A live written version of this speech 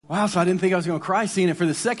Wow, so I didn't think I was going to cry seeing it for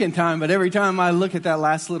the second time, but every time I look at that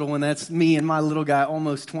last little one, that's me and my little guy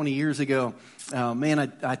almost 20 years ago.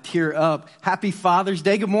 Man, I tear up. Happy Father's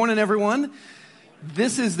Day. Good morning, everyone.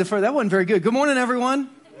 This is the first, that wasn't very good. Good morning, everyone.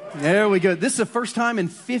 There we go. This is the first time in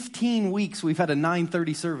 15 weeks we've had a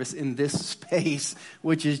 9:30 service in this space,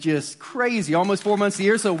 which is just crazy. Almost 4 months a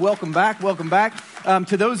year, so welcome back. Welcome back.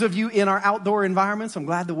 To those of you in our outdoor environments, I'm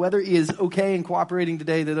glad the weather is okay and cooperating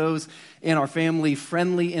today. To those in our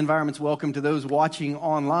family-friendly environments, welcome. To those watching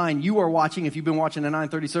online, you are watching, if you've been watching a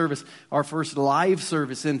 9:30 service, our first live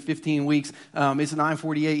service in 15 weeks. It's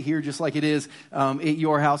 9:48 here, just like it is at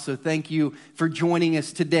your house, so thank you for joining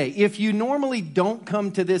us today. If you normally don't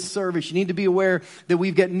come to this service, you need to be aware that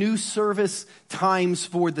we've got new service times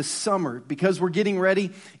for the summer. Because we're getting ready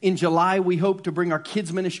in July, we hope to bring our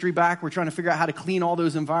kids ministry back. We're trying to figure out how to clean all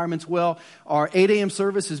those environments well. Our 8 a.m.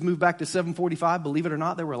 service has moved back to 7:45. Believe it or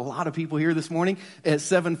not, there were a lot of people here this morning at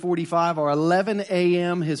 7:45. Our 11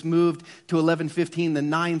 a.m. has moved to 11:15. The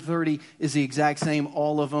 9:30 is the exact same.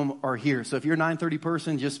 All of them are here. So if you're a 9:30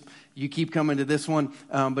 person, you keep coming to this one.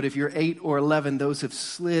 But if you're 8 or 11, those have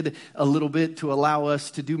slid a little bit to allow us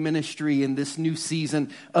to do ministry in this new season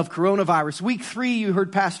of coronavirus. Week 3, you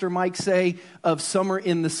heard Pastor Mike say of Summer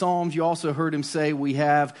in the Psalms. You also heard him say we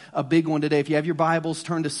have a big one today. If you have your Bibles,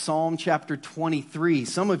 turn to Psalm chapter 23.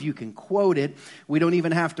 Some of you can quote it. We don't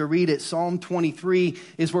even have to read it. Psalm 23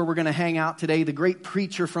 is where we're going to hang out today. The great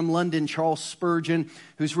preacher from London, Charles Spurgeon,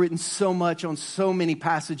 who's written so much on so many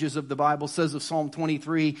passages of the Bible, says of Psalm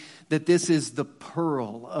 23 that this is the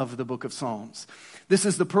pearl of the book of Psalms. This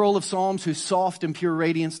is the pearl of Psalms whose soft and pure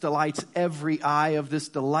radiance delights every eye. Of this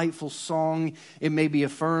delightful song, it may be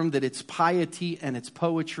affirmed that its piety and its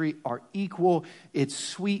poetry are equal. Its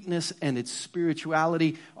sweetness and its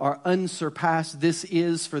spirituality are unsurpassed. This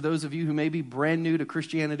is, for those of you who may be brand new to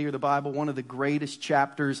Christianity or the Bible, one of the greatest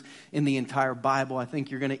chapters in the entire Bible. I think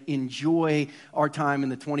you're going to enjoy our time in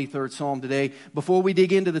the 23rd Psalm today. Before we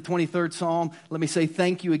dig into the 23rd Psalm, let me say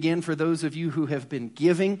thank you again for those of you who have been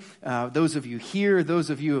giving, those of you here,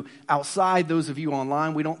 those of you outside, those of you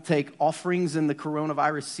online. We don't take offerings in the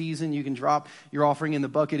coronavirus season. You can drop your offering in the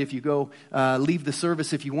bucket if you go leave the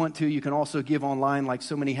service if you want to. You can also give online like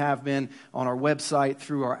so many have been on our website,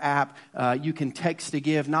 through our app. You can text to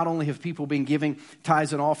give. Not only have people been giving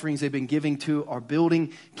tithes and offerings, they've been giving to our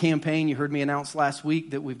building campaign. You heard me announce last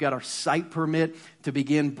week that we've got our site permit to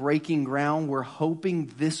begin breaking ground. We're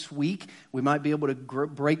hoping this week we might be able to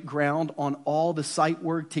break ground on all the site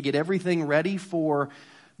work to get everything ready for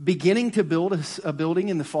beginning to build a building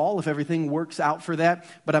in the fall if everything works out for that.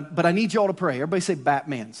 But I need y'all to pray. Everybody say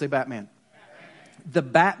Batman. Say Batman. The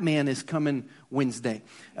Batman is coming Wednesday.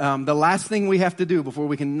 The last thing we have to do before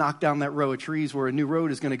we can knock down that row of trees where a new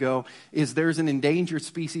road is going to go is there's an endangered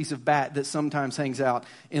species of bat that sometimes hangs out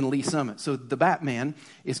in Lee Summit. So the Batman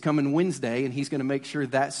is coming Wednesday, and he's going to make sure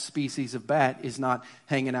that species of bat is not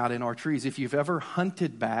hanging out in our trees. If you've ever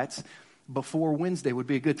hunted bats, before Wednesday would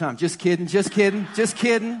be a good time. Just kidding, just kidding, just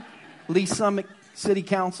kidding. Lee Summit City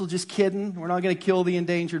Council, just kidding. We're not going to kill the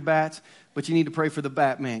endangered bats. But you need to pray for the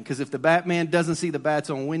Batman, because if the Batman doesn't see the bats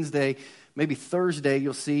on Wednesday, maybe Thursday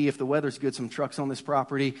you'll see, if the weather's good, some trucks on this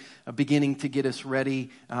property beginning to get us ready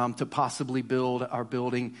to possibly build our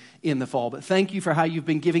building in the fall. But thank you for how you've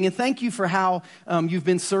been giving, and thank you for how you've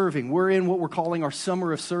been serving. We're in what we're calling our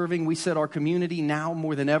summer of serving. We said our community now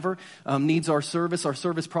more than ever needs our service. Our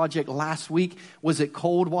service project last week was at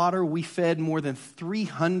Coldwater. We fed more than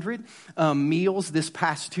 300 meals this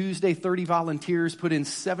past Tuesday. 30 volunteers put in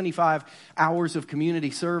 75 hours of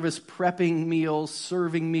community service, prepping meals,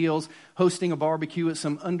 serving meals, hosting a barbecue at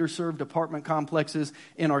some underserved apartment complexes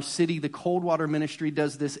in our city. The Coldwater Ministry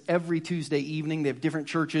does this every Tuesday evening. They have different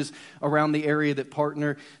churches around the area that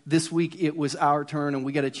partner. This week it was our turn, and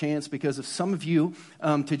we got a chance because of some of you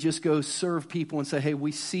to just go serve people and say, hey,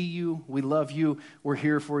 we see you, we love you, we're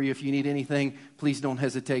here for you. If you need anything, please don't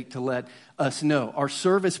hesitate to let us know. Our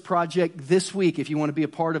service project this week, if you want to be a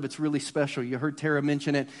part of it, it's really special. You heard Tara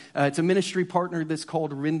mention it. It's a ministry partner that's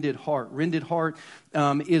called Rended Heart. Rended Heart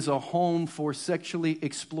is a home for sexually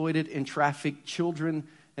exploited and trafficked children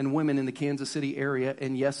and women in the Kansas City area.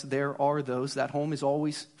 And yes, there are those. That home is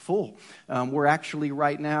always full. We're actually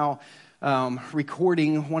right now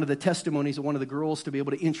recording one of the testimonies of one of the girls to be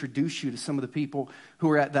able to introduce you to some of the people who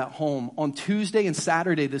are at that home. On Tuesday and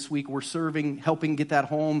Saturday this week, we're helping get that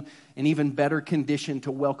home an even better condition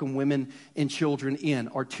to welcome women and children in.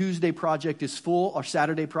 Our Tuesday project is full. Our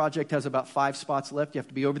Saturday project has about 5 spots left. You have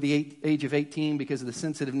to be over the age of 18 because of the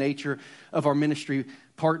sensitive nature of our ministry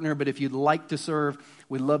partner. But if you'd like to serve,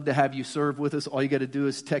 we'd love to have you serve with us. All you got to do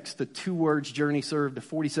is text the 2 words Journey Serve to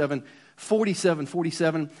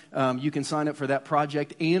 4747. You can sign up for that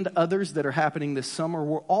project and others that are happening this summer.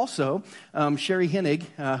 We're also, Sherry Hennig,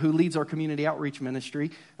 who leads our community outreach ministry,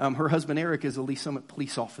 her husband Eric is a Lee Summit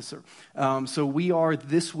police officer. So we are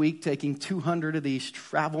this week taking 200 of these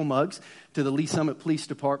travel mugs to the Lee Summit Police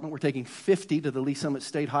Department. We're taking 50 to the Lee Summit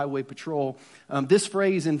State Highway Patrol. This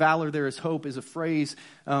phrase, "In valor there is hope," is a phrase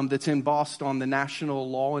that's embossed on the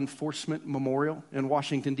National Law Enforcement Memorial in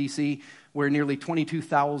Washington, D.C., where nearly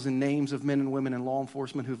 22,000 names of men and women in law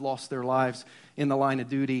enforcement who've lost their lives in the line of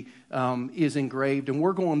duty is engraved. And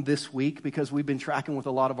we're going this week because we've been tracking with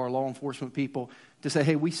a lot of our law enforcement people to say,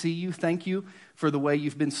 hey, we see you. Thank you for the way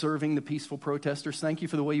you've been serving the peaceful protesters. Thank you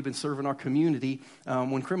for the way you've been serving our community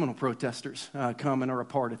when criminal protesters come and are a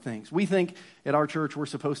part of things. We think at our church we're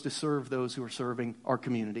supposed to serve those who are serving our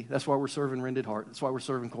community. That's why we're serving Rended Heart. That's why we're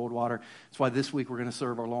serving Coldwater. That's why this week we're going to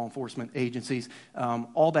serve our law enforcement agencies.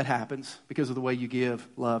 All that happens because of the way you give,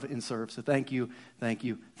 love, and serve. So thank you, thank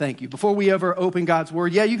you, thank you. Before we ever open God's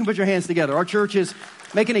Word, you can put your hands together. Our church is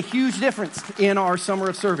making a huge difference in our summer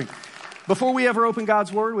of serving. Before we ever open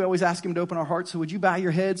God's Word, we always ask Him to open our hearts. So would you bow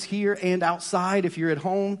your heads here and outside if you're at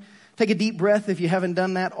home? Take a deep breath if you haven't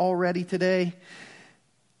done that already today.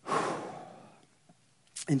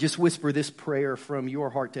 And just whisper this prayer from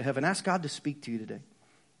your heart to heaven. Ask God to speak to you today.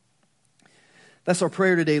 That's our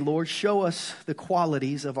prayer today, Lord. Show us the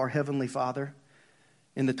qualities of our Heavenly Father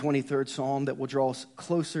in the 23rd Psalm that will draw us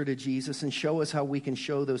closer to Jesus, and show us how we can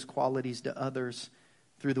show those qualities to others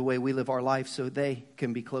through the way we live our life so they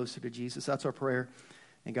can be closer to Jesus. That's our prayer.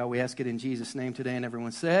 And God, we ask it in Jesus' name today. And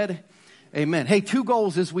everyone said, amen. Hey, 2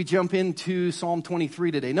 goals as we jump into Psalm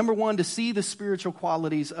 23 today. Number 1, to see the spiritual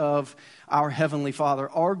qualities of our Heavenly Father.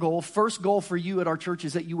 Our goal, first goal for you at our church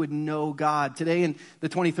is that you would know God. Today in the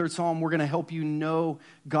 23rd Psalm, we're going to help you know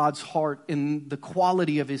God's heart and the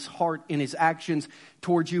quality of His heart in His actions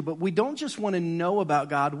towards you. But we don't just want to know about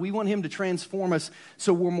God. We want Him to transform us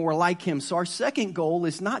so we're more like Him. So our second goal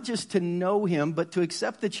is not just to know Him, but to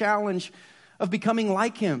accept the challenge of becoming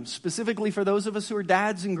like Him, specifically for those of us who are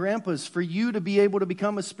dads and grandpas, for you to be able to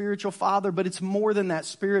become a spiritual father. But it's more than that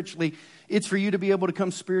spiritually. It's for you to be able to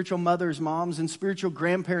become spiritual mothers, moms, and spiritual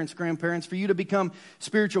grandparents, for you to become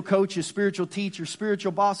spiritual coaches, spiritual teachers,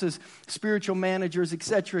 spiritual bosses, spiritual managers,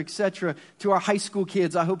 etc., etc. To our high school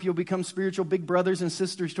kids, I hope you'll become spiritual big brothers and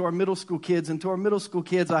sisters to our middle school kids. And to our middle school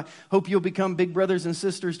kids, I hope you'll become big brothers and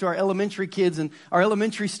sisters to our elementary kids and our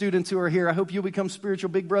elementary students who are here. I hope you'll become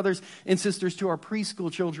spiritual big brothers and sisters to our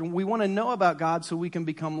preschool children. We want to know about God so we can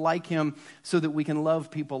become like Him, so that we can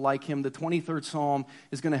love people like Him. The 23rd Psalm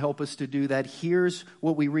is going to help us to do that. Here's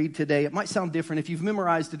what we read today. It might sound different. If you've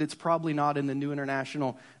memorized it, it's probably not in the New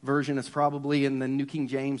International Version. It's probably in the New King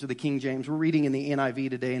James or the King James. We're reading in the NIV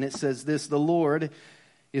today, and it says this: "The Lord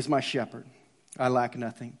is my shepherd. I lack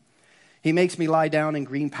nothing. He makes me lie down in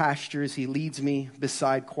green pastures. He leads me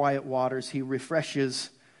beside quiet waters. He refreshes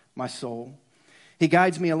my soul. He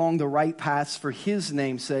guides me along the right paths for His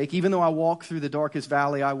name's sake. Even though I walk through the darkest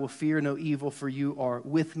valley, I will fear no evil, for You are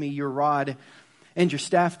with me. Your rod and Your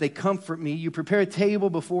staff, they comfort me. You prepare a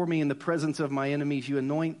table before me in the presence of my enemies. You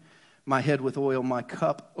anoint my head with oil. My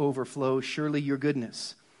cup overflows. Surely Your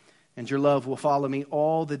goodness and Your love will follow me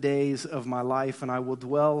all the days of my life, and I will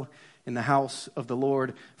dwell in the house of the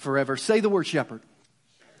Lord forever." Say the word shepherd.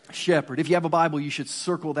 Shepherd. If you have a Bible, you should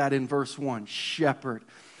circle that in verse 1. Shepherd.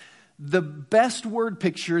 The best word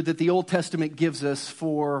picture that the Old Testament gives us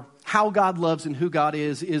for how God loves and who God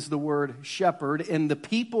is the word shepherd. And the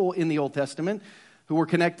people in the Old Testament who were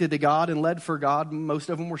connected to God and led for God, most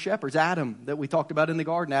of them were shepherds. Adam, that we talked about in the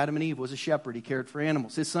garden, Adam and Eve, was a shepherd. He cared for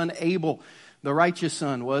animals. His son Abel, the righteous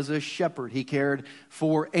son, was a shepherd. He cared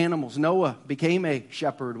for animals. Noah became a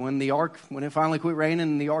shepherd. When it finally quit raining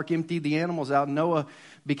and the ark emptied the animals out, Noah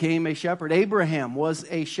became a shepherd. Abraham was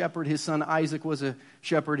a shepherd. His son Isaac was a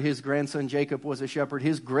shepherd. His grandson Jacob was a shepherd.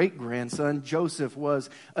 His great-grandson Joseph was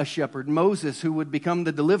a shepherd. Moses, who would become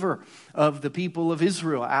the deliverer of the people of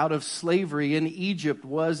Israel out of slavery in Egypt,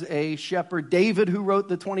 was a shepherd. David, who wrote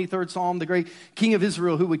the 23rd Psalm, the great king of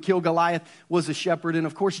Israel who would kill Goliath, was a shepherd. And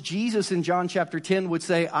of course, Jesus in John chapter 10 would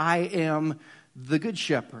say, "I am the good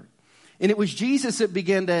shepherd." And it was Jesus that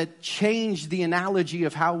began to change the analogy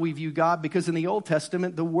of how we view God, because in the Old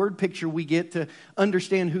Testament, the word picture we get to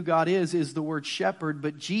understand who God is the word shepherd.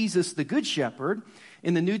 But Jesus, the good shepherd,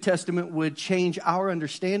 in the New Testament would change our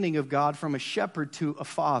understanding of God from a shepherd to a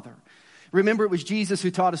father. Remember, it was Jesus who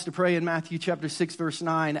taught us to pray in Matthew chapter 6, verse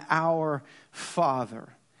 9, Our Father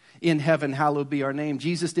in heaven, hallowed be our name.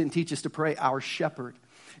 Jesus didn't teach us to pray, Our Shepherd.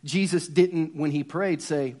 Jesus didn't, when he prayed,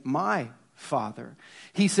 say, My Father.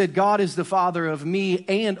 He said, God is the Father of me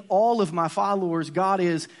and all of my followers. God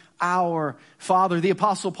is our Father. The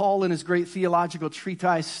Apostle Paul, in his great theological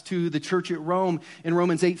treatise to the church at Rome in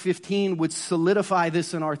Romans 8:15, would solidify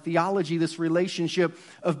this in our theology, this relationship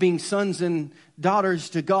of being sons and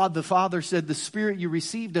daughters to God the Father. Said, the Spirit you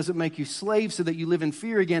receive doesn't make you slaves so that you live in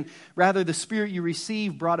fear again. Rather, the Spirit you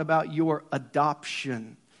receive brought about your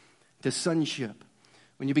adoption to sonship.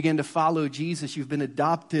 When you begin to follow Jesus, you've been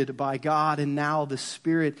adopted by God, and now the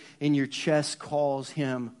Spirit in your chest calls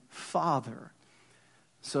him Father.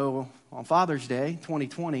 So on Father's Day,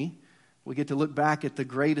 2020, we get to look back at the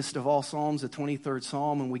greatest of all Psalms, the 23rd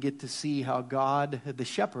Psalm, and we get to see how God, the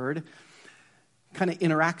Shepherd, kind of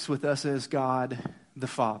interacts with us as God, the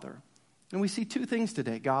Father. And we see two things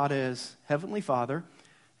today, God as Heavenly Father,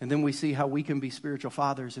 and then we see how we can be spiritual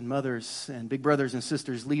fathers and mothers and big brothers and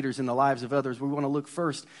sisters, leaders in the lives of others. We want to look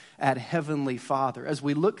first at Heavenly Father. As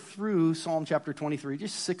we look through Psalm chapter 23,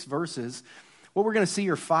 just 6 verses, what we're going to see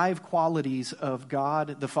are 5 qualities of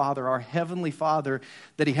God the Father, our Heavenly Father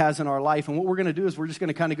that he has in our life. And what we're going to do is we're just going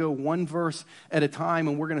to kind of go one verse at a time,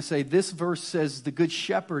 and we're going to say this verse says the Good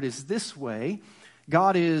Shepherd is this way.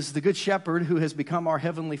 God is the Good Shepherd who has become our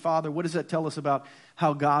Heavenly Father. What does that tell us about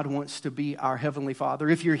how God wants to be our Heavenly Father?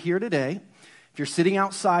 If you're here today, if you're sitting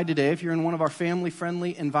outside today, if you're in one of our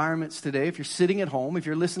family-friendly environments today, if you're sitting at home, if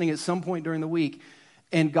you're listening at some point during the week,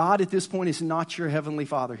 and God at this point is not your Heavenly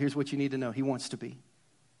Father, here's what you need to know. He wants to be.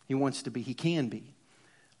 He wants to be. He can be.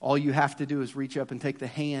 All you have to do is reach up and take the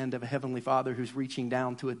hand of a Heavenly Father who's reaching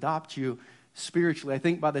down to adopt you spiritually. I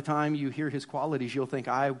think by the time you hear his qualities, you'll think,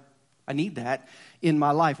 I need that in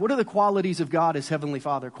my life. What are the qualities of God as Heavenly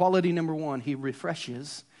Father? Quality number 1, he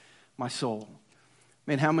refreshes my soul.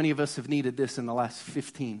 Man, how many of us have needed this in the last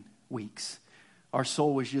 15 weeks? Our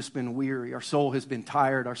soul has just been weary. Our soul has been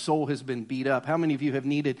tired. Our soul has been beat up. How many of you have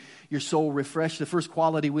needed your soul refreshed? The first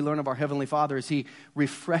quality we learn of our Heavenly Father is he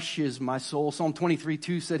refreshes my soul. Psalm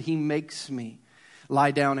 23:2 said, he makes me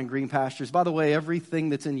lie down in green pastures. By the way, everything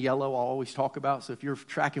that's in yellow I'll always talk about. So if you're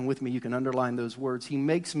tracking with me, you can underline those words. He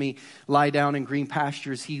makes me lie down in green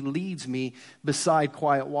pastures. He leads me beside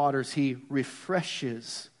quiet waters. He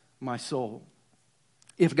refreshes my soul.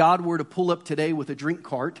 If God were to pull up today with a drink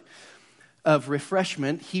cart of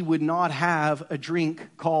refreshment, he would not have a drink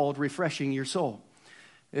called refreshing your soul.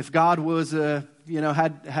 If God was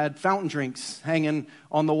had fountain drinks hanging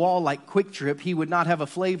on the wall like Quick Trip, he would not have a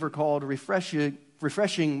flavor called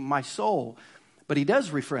refreshing my soul. But he does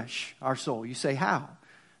refresh our soul. You say, how?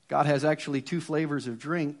 God has actually 2 flavors of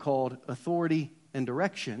drink called authority and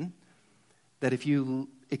direction, that if you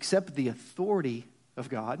accept the authority of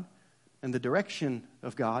God and the direction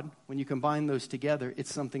of God, when you combine those together,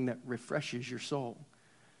 it's something that refreshes your soul.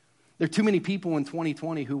 There are too many people in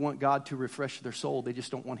 2020 who want God to refresh their soul. They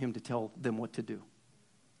just don't want him to tell them what to do.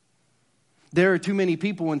 There are too many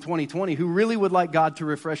people in 2020 who really would like God to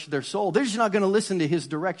refresh their soul. They're just not going to listen to his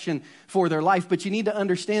direction for their life. But you need to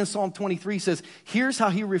understand Psalm 23 says, here's how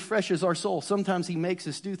he refreshes our soul. Sometimes he makes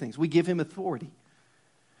us do things. We give him authority.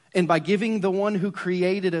 And by giving the one who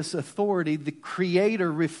created us authority, the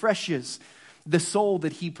Creator refreshes the soul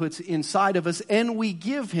that he puts inside of us, and we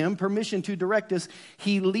give him permission to direct us.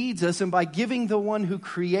 He leads us, and by giving the one who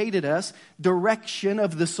created us direction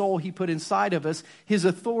of the soul he put inside of us, his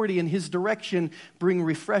authority and his direction bring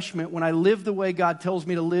refreshment. When I live the way God tells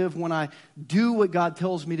me to live, when I do what God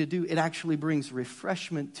tells me to do, it actually brings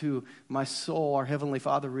refreshment to my soul. Our Heavenly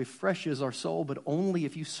Father refreshes our soul, but only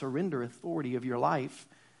if you surrender authority of your life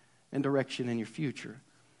and direction in your future.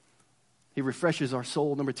 He refreshes our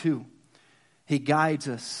soul. Number 2, he guides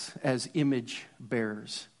us as image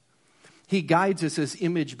bearers. He guides us as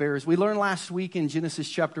image bearers. We learned last week in Genesis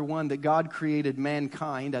chapter 1 that God created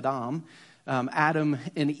mankind, Adam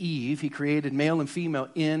and Eve. He created male and female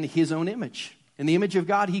in his own image. In the image of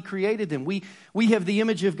God, he created them. We have the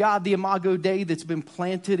image of God, the Imago Dei, that's been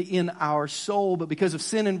planted in our soul. But because of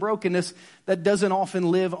sin and brokenness, that doesn't often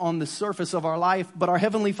live on the surface of our life. But our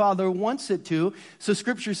Heavenly Father wants it to. So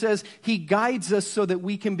Scripture says he guides us so that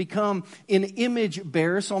we can become an image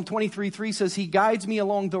bearer. Psalm 23:3 says he guides me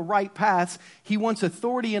along the right paths. He wants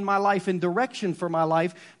authority in my life and direction for my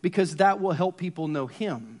life because that will help people know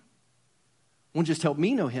him. It won't just help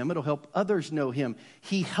me know him, it'll help others know him.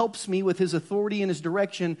 He helps me with his authority and his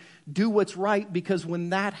direction do what's right, because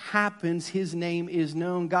when that happens, his name is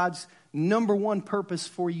known. God's number one purpose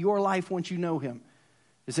for your life once you know him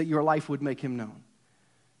is that your life would make him known.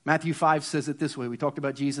 Matthew 5 says it this way. We talked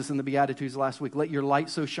about Jesus in the Beatitudes last week. Let your light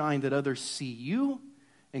so shine that others see you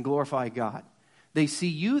and glorify God. They see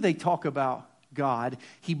you, they talk about God.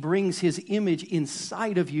 He brings his image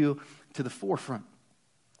inside of you to the forefront.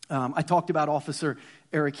 I talked about Officer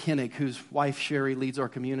Eric Hennig, whose wife Sherry leads our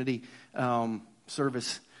community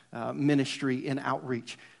service ministry and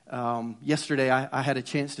outreach. Yesterday, I had a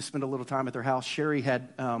chance to spend a little time at their house. Sherry had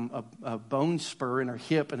a bone spur in her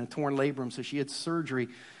hip and a torn labrum, so she had surgery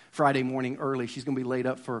Friday morning early. She's going to be laid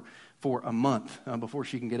up for a month before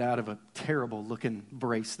she can get out of a terrible-looking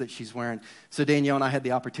brace that she's wearing. So Danielle and I had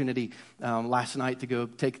the opportunity last night to go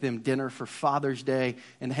take them dinner for Father's Day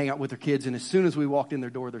and hang out with their kids. And as soon as we walked in their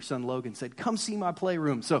door, their son Logan said, "Come see my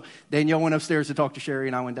playroom." So Danielle went upstairs to talk to Sherry,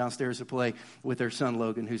 and I went downstairs to play with their son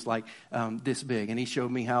Logan, who's like this big. And he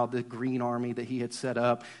showed me how the Green Army that he had set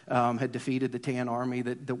up had defeated the Tan Army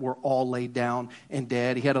that were all laid down and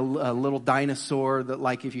dead. He had a little dinosaur that,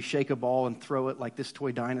 like, if you shake a ball and throw it, like this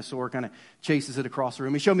toy dinosaur kind of chases it across the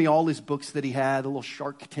room. He showed me all his books that he had, the little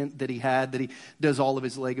shark tent that he had, that he does all of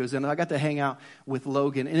his Legos in. And I got to hang out with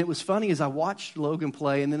Logan. And it was funny as I watched Logan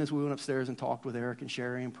play, and then as we went upstairs and talked with Eric and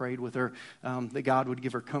Sherry and prayed with her, that God would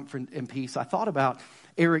give her comfort and peace. I thought about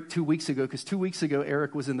Eric 2 weeks ago, because 2 weeks ago,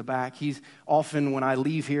 Eric was in the back. He's often, when I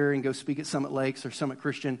leave here and go speak at Summit Lakes or Summit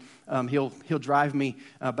Christian, he'll drive me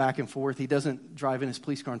back and forth. He doesn't drive in his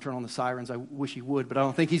police car and turn on the sirens. I wish he would, but I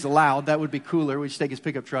don't think he's allowed. That would be cooler. We just take his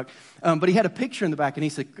pickup truck. But he had a picture in the back, and he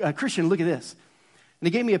said, "Christian, look at this." And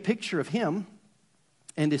he gave me a picture of him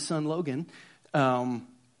and his son Logan,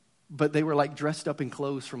 but they were like dressed up in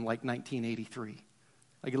clothes from like 1983.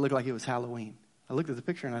 Like it looked like it was Halloween. I looked at the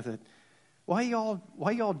picture and I said, why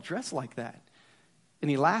y'all dressed like that?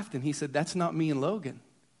 And he laughed and he said, "That's not me and Logan.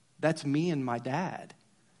 That's me and my dad."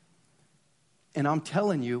 And I'm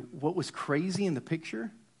telling you, what was crazy in the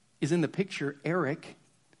picture is in the picture, Eric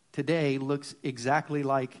today looks exactly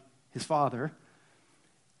like his father.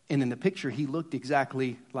 And in the picture, he looked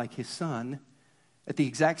exactly like his son. At the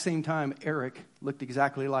exact same time, Eric looked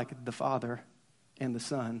exactly like the father and the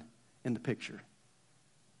son in the picture.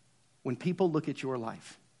 When people look at your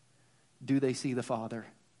life, do they see the Father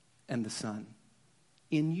and the Son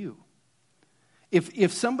in you?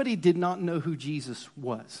 If somebody did not know who Jesus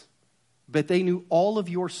was, but they knew all of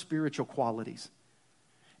your spiritual qualities,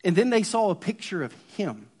 and then they saw a picture of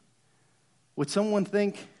him, would someone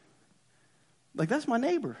think, like, that's my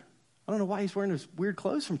neighbor? I don't know why he's wearing those weird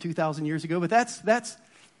clothes from 2,000 years ago, but that's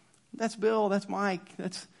Bill, that's Mike,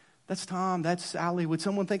 that's Tom, that's Sally. Would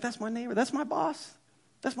someone think, that's my neighbor, that's my boss,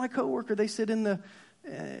 that's my coworker, they sit in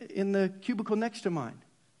the cubicle next to mine?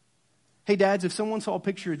 Hey, dads, if someone saw a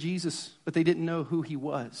picture of Jesus, but they didn't know who he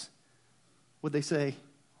was, would they say,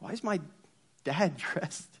 why is my dad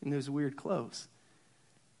dressed in those weird clothes?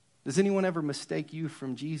 Does anyone ever mistake you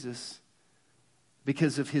from Jesus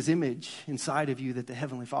because of his image inside of you that the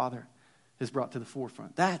Heavenly Father has brought to the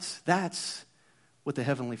forefront? That's what the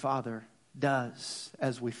Heavenly Father does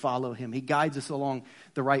as we follow him. He guides us along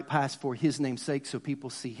the right path for his name's sake so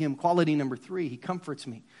people see him. Quality number 3, he comforts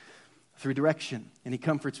me through direction, and he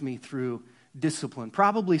comforts me through discipline.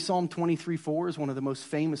 Probably Psalm 23:4 is one of the most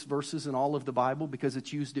famous verses in all of the Bible because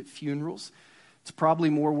it's used at funerals. It's probably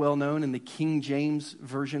more well known in the King James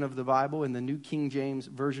version of the Bible, in the New King James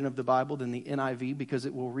version of the Bible, than the NIV, because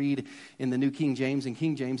it will read in the New King James and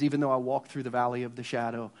King James, even though I walk through the valley of the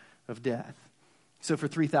shadow of death. So for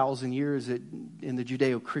 3,000 years in the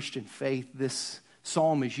Judeo-Christian faith, this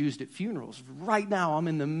psalm is used at funerals. Right now, I'm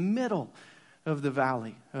in the middle of the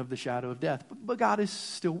valley of the shadow of death. But God is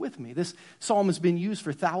still with me. This psalm has been used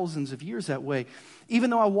for thousands of years that way.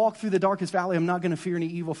 Even though I walk through the darkest valley, I'm not going to fear any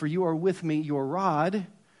evil, for you are with me, your rod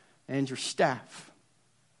and your staff.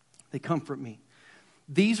 They comfort me.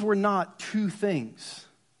 These were not two things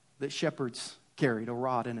that shepherds carried, a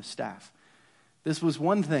rod and a staff. This was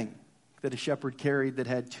one thing that a shepherd carried that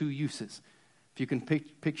had two uses. If you can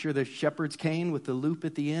picture the shepherd's cane with the loop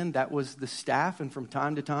at the end, that was the staff. And from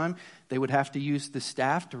time to time, they would have to use the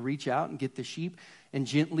staff to reach out and get the sheep and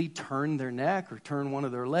gently turn their neck or turn one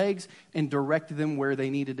of their legs and direct them where they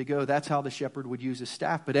needed to go. That's how the shepherd would use his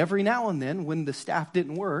staff. But every now and then, when the staff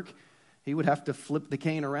didn't work, he would have to flip the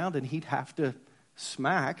cane around and he'd have to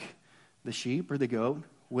smack the sheep or the goat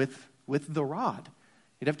with the rod.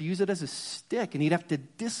 He'd have to use it as a stick, and he'd have to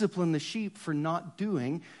discipline the sheep for not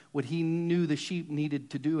doing what he knew the sheep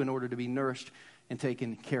needed to do in order to be nourished and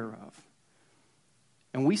taken care of.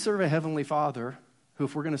 And we serve a Heavenly Father who,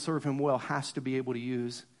 if we're going to serve him well, has to be able to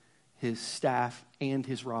use his staff and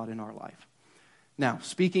his rod in our life. Now,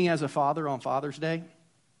 speaking as a father on Father's Day,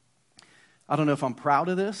 I don't know if I'm proud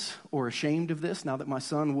of this or ashamed of this now that my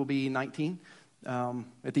son will be 19.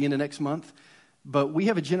 at the end of next month. But we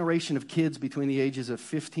have a generation of kids between the ages of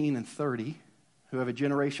 15 and 30 who have a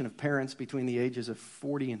generation of parents between the ages of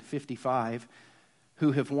 40 and 55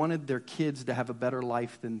 who have wanted their kids to have a better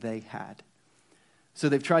life than they had. So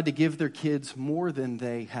they've tried to give their kids more than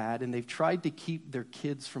they had, and they've tried to keep their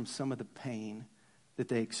kids from some of the pain that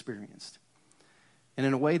they experienced. And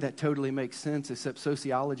in a way, that totally makes sense, except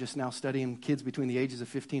sociologists now studying kids between the ages of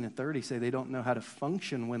 15 and 30 say they don't know how to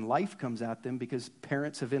function when life comes at them because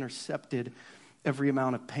parents have intercepted every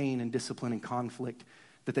amount of pain and discipline and conflict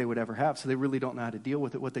that they would ever have. So they really don't know how to deal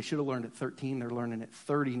with it. What they should have learned at 13, they're learning at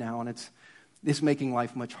 30 now, and it's making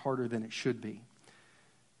life much harder than it should be.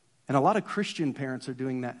 And a lot of Christian parents are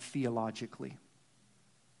doing that theologically.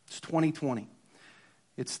 It's 2020.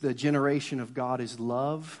 It's the generation of God is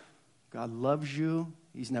love. God loves you.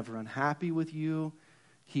 He's never unhappy with you.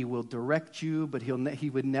 He will direct you, but he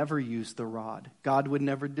would never use the rod. God would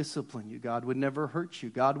never discipline you. God would never hurt you.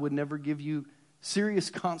 God would never give you serious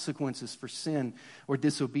consequences for sin or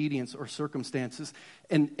disobedience or circumstances.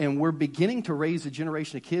 And we're beginning to raise a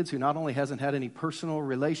generation of kids who not only hasn't had any personal,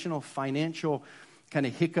 relational, financial kind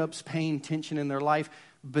of hiccups, pain, tension in their life,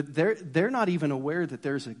 but they're not even aware that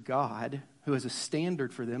there's a God who has a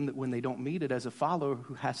standard for them that when they don't meet it as a follower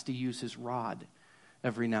who has to use his rod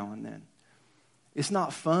every now and then. It's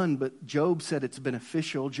not fun, but Job said it's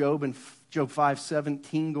beneficial. Job in Job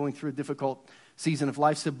 5:17, going through a difficult season of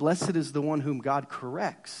life, said, "Blessed is the one whom God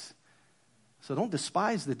corrects." So don't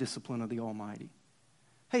despise the discipline of the Almighty.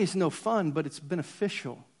 Hey, it's no fun, but it's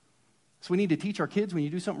beneficial. So we need to teach our kids when you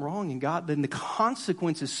do something wrong and God, then the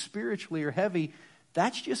consequences spiritually are heavy.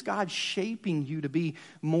 That's just God shaping you to be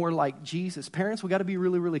more like Jesus. Parents, we got to be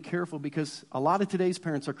really, really careful because a lot of today's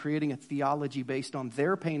parents are creating a theology based on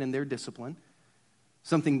their pain and their discipline,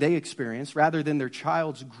 something they experience, rather than their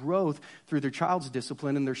child's growth through their child's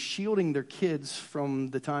discipline, and they're shielding their kids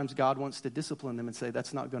from the times God wants to discipline them and say,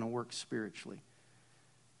 that's not going to work spiritually.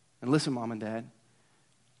 And listen, Mom and Dad,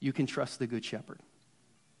 you can trust the Good Shepherd.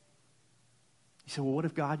 You say, well, what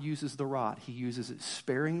if God uses the rod? He uses it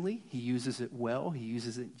sparingly. He uses it well. He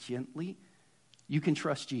uses it gently. You can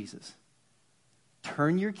trust Jesus.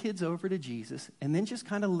 Turn your kids over to Jesus and then just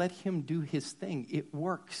kind of let him do his thing. It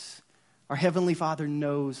works. Our Heavenly Father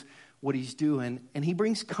knows what he's doing, and he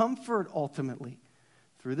brings comfort ultimately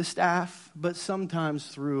through the staff, but sometimes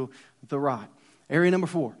through the rod. Area number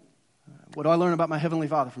 4. What do I learn about my Heavenly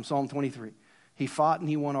Father from Psalm 23? He fought and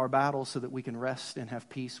he won our battles so that we can rest and have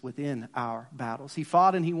peace within our battles. He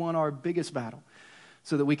fought and he won our biggest battle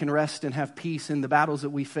so that we can rest and have peace in the battles that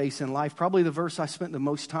we face in life. Probably the verse I spent the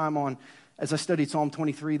most time on as I studied Psalm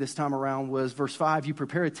 23 this time around was verse 5. You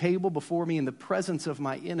prepare a table before me in the presence of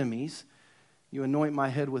my enemies. You anoint my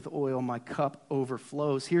head with oil, my cup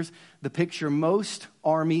overflows. Here's the picture. Most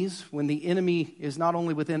armies, when the enemy is not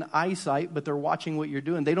only within eyesight, but they're watching what you're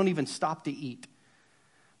doing, they don't even stop to eat.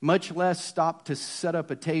 Much less stop to set up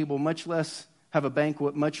a table, much less have a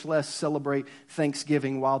banquet, much less celebrate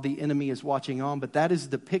Thanksgiving while the enemy is watching on. But that is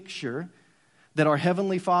the picture that our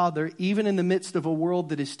Heavenly Father, even in the midst of a world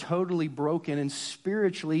that is totally broken and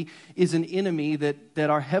spiritually is an enemy, that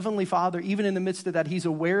our Heavenly Father, even in the midst of that, he's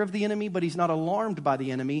aware of the enemy, but he's not alarmed by the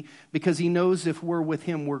enemy because he knows if we're with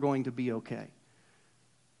him, we're going to be okay.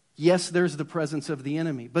 Yes, there's the presence of the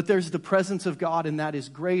enemy, but there's the presence of God, and that is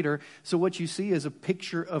greater. So what you see is a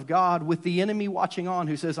picture of God with the enemy watching on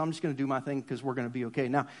who says, I'm just going to do my thing because we're going to be okay.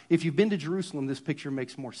 Now, if you've been to Jerusalem, this picture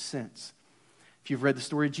makes more sense. If you've read the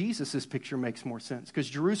story of Jesus, this picture makes more sense because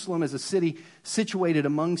Jerusalem is a city situated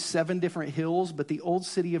among 7 different hills, but the old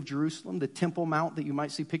city of Jerusalem, the Temple Mount that you might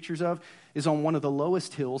see pictures of, is on one of the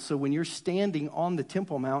lowest hills. So when you're standing on the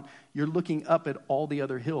Temple Mount, you're looking up at all the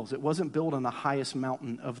other hills. It wasn't built on the highest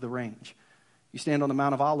mountain of the range. You stand on the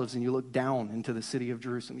Mount of Olives and you look down into the city of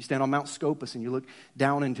Jerusalem. You stand on Mount Scopus and you look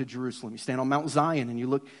down into Jerusalem. You stand on Mount Zion and you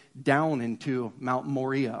look down into Mount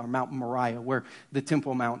Moriah or Mount Moriah where the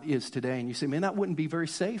Temple Mount is today. And you say, man, that wouldn't be very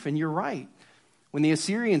safe. And you're right. When the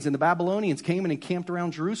Assyrians and the Babylonians came in and camped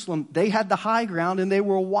around Jerusalem, they had the high ground and they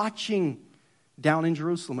were watching down in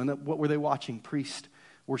Jerusalem. And what were they watching? Priests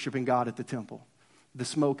worshiping God at the temple. The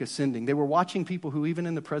smoke ascending. They were watching people who, even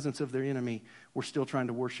in the presence of their enemy, were still trying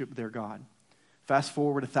to worship their God. Fast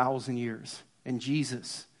forward 1,000 years, and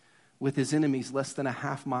Jesus, with his enemies less than a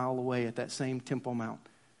half mile away at that same Temple Mount,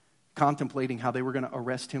 contemplating how they were going to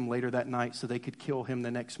arrest him later that night so they could kill him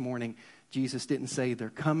the next morning. Jesus didn't say, they're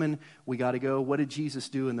coming, we got to go. What did Jesus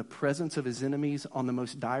do in the presence of his enemies on the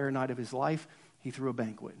most dire night of his life? He threw a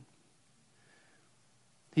banquet.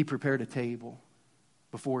 He prepared a table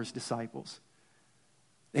before his disciples.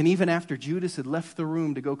 And even after Judas had left the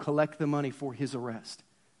room to go collect the money for his arrest,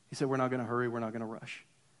 He said, we're not going to hurry, we're not going to rush.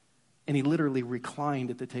 And he literally reclined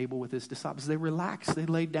at the table with his disciples. They relaxed, they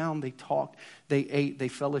laid down, they talked, they ate, they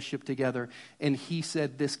fellowshiped together. And he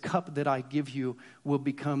said, this cup that I give you will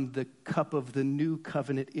become the cup of the new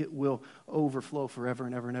covenant. It will overflow forever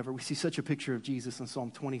and ever and ever. We see such a picture of Jesus in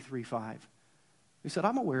Psalm 23:5. He said,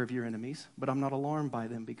 I'm aware of your enemies, but I'm not alarmed by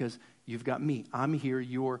them because you've got me. I'm here,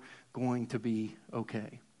 you're going to be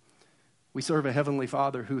okay. We serve a heavenly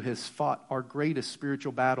Father who has fought our greatest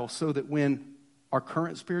spiritual battle so that when our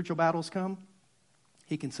current spiritual battles come,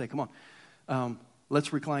 he can say, come on,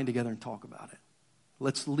 let's recline together and talk about it.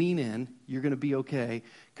 Let's lean in. You're going to be okay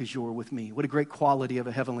because you're with me. What a great quality of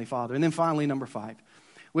a heavenly Father. And then finally, number 5,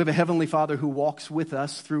 we have a heavenly Father who walks with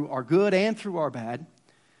us through our good and through our bad.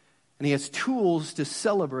 And he has tools to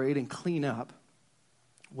celebrate and clean up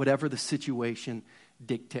whatever the situation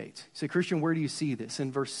dictates. You say, Christian, where do you see this?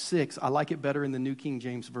 In verse 6, I like it better in the New King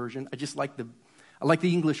James Version. I like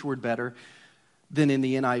the English word better than in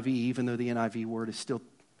the NIV, even though the NIV word is still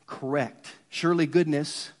correct. Surely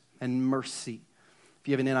goodness and mercy. If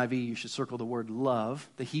you have an NIV, you should circle the word love.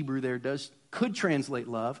 The Hebrew there could translate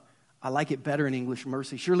love. I like it better in English,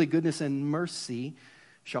 mercy. Surely goodness and mercy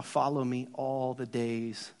shall follow me all the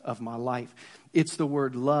days of my life. It's the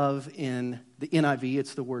word love in the NIV.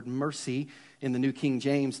 It's the word mercy in the New King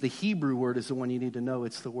James. The Hebrew word is the one you need to know.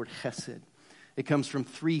 It's the word hesed. It comes from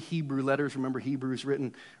 3 Hebrew letters. Remember, Hebrew is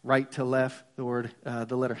written right to left. The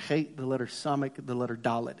letter Chet, the letter Samek, the letter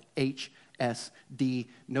Dalet. H-S-D.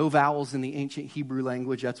 No vowels in the ancient Hebrew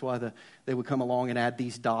language. That's why they would come along and add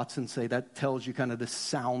these dots and say that tells you kind of the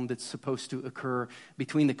sound that's supposed to occur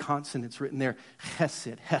between the consonants written there.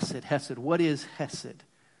 Hesed, Hesed, Hesed. What is Hesed?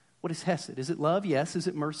 What is Hesed? Is it love? Yes. Is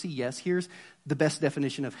it mercy? Yes. Here's the best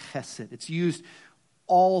definition of Hesed. It's used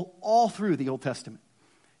all through the Old Testament.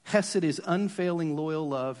 Hesed is unfailing loyal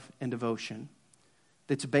love and devotion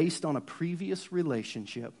that's based on a previous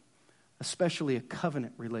relationship, especially a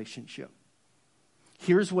covenant relationship.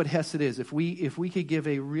 Here's what Hesed is. If we could give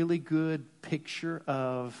a really good picture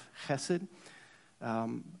of Hesed,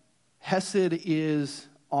 Hesed is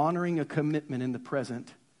honoring a commitment in the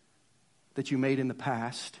present that you made in the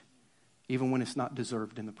past, even when it's not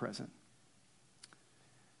deserved in the present.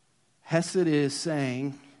 Hesed is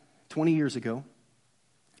saying, 20 years ago,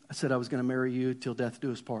 I said I was going to marry you till death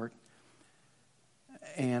do us part.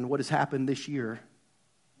 And what has happened this year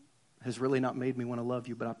has really not made me want to love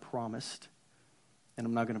you, but I promised, and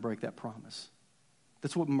I'm not going to break that promise.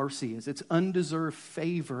 That's what mercy is. It's undeserved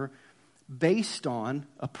favor based on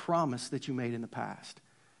a promise that you made in the past.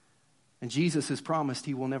 And Jesus has promised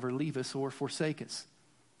he will never leave us or forsake us.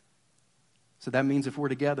 So that means if we're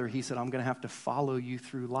together, he said, I'm going to have to follow you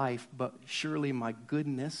through life, but surely my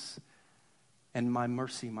goodness and my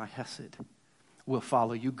mercy, my hesed, will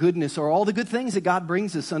follow you. Goodness are all the good things that God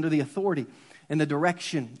brings us under the authority and the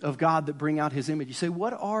direction of God that bring out his image. You say,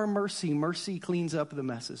 what are mercy? Mercy cleans up the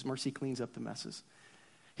messes. Mercy cleans up the messes.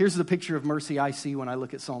 Here's the picture of mercy I see when I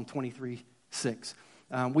look at Psalm 23:6.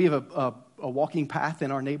 We have a walking path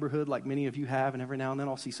in our neighborhood like many of you have, and every now and then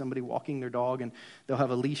I'll see somebody walking their dog, and they'll have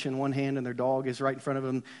a leash in one hand and their dog is right in front of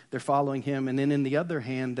them. They're following him, and then in the other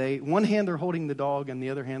hand, one hand they're holding the dog, and the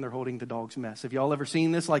other hand they're holding the dog's mess. Have y'all ever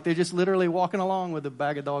seen this? Like they're just literally walking along with a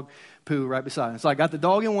bag of dog poo right beside them. So I got the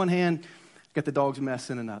dog in one hand, got the dog's mess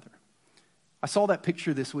in another. I saw that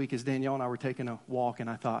picture this week as Danielle and I were taking a walk, and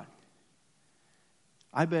I thought,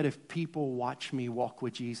 I bet if people watch me walk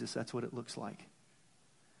with Jesus, that's what it looks like.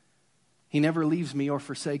 He never leaves me or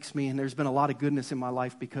forsakes me, and there's been a lot of goodness in my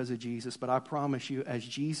life because of Jesus. But I promise you, as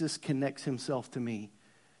Jesus connects himself to me,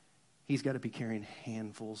 he's got to be carrying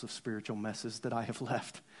handfuls of spiritual messes that I have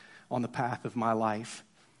left on the path of my life.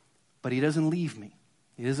 But he doesn't leave me.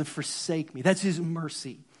 He doesn't forsake me. That's his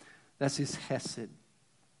mercy. That's his hesed.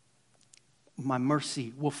 My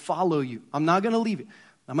mercy will follow you. I'm not going to leave you.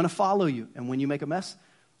 I'm going to follow you. And when you make a mess,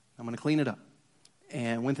 I'm going to clean it up.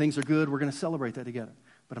 And when things are good, we're going to celebrate that together.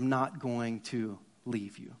 But I'm not going to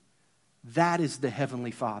leave you. That is the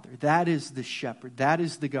Heavenly Father. That is the shepherd. That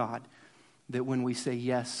is the God that when we say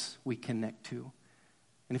yes, we connect to.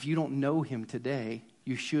 And if you don't know him today,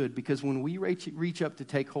 you should. Because when we reach up to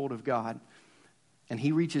take hold of God, and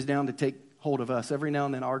he reaches down to take hold of us, every now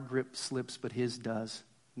and then our grip slips, but his does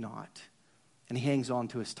not. And he hangs on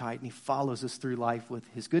to us tight, and he follows us through life with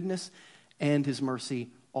his goodness and his mercy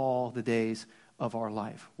all the days of our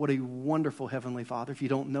life. What a wonderful Heavenly Father. If you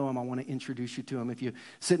don't know him, I want to introduce you to him. If you're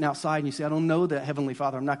sitting outside and you say, I don't know that Heavenly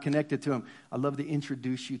Father, I'm not connected to him, I'd love to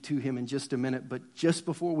introduce you to him in just a minute. But just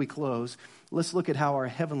before we close, let's look at how our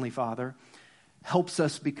Heavenly Father helps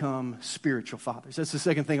us become spiritual fathers. That's the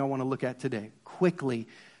second thing I want to look at today. Quickly,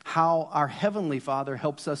 how our Heavenly Father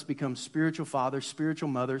helps us become spiritual fathers, spiritual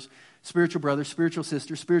mothers, spiritual brothers, spiritual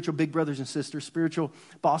sisters, spiritual big brothers and sisters, spiritual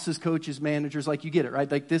bosses, coaches, managers, like you get it,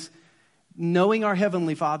 right? Like this, knowing our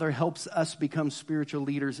Heavenly Father helps us become spiritual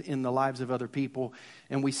leaders in the lives of other people.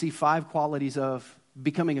 And we see 5 qualities of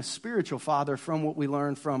becoming a spiritual father from what we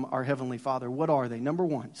learned from our Heavenly Father. What are they? Number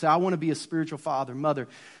 1, say, I want to be a spiritual father, mother,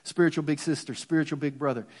 spiritual big sister, spiritual big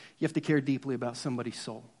brother. You have to care deeply about somebody's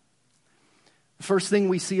soul. The first thing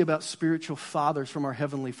we see about spiritual fathers from our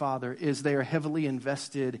Heavenly Father is they are heavily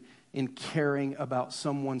invested in caring about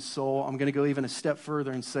someone's soul. I'm going to go even a step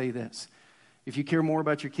further and say this. If you care more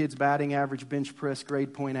about your kid's batting average, bench press,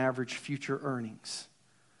 grade point average, future earnings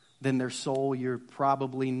than their soul, you're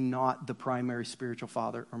probably not the primary spiritual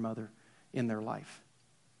father or mother in their life.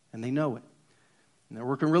 And they know it. And they're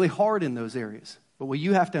working really hard in those areas. But what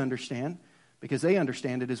you have to understand, because they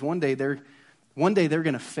understand it, is one day they're going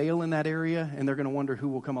to fail in that area, and they're going to wonder who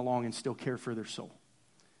will come along and still care for their soul.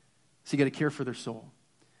 So you got to care for their soul.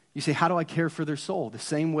 You say, how do I care for their soul? The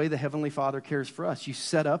same way the Heavenly Father cares for us. You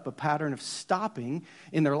set up a pattern of stopping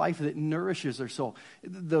in their life that nourishes their soul.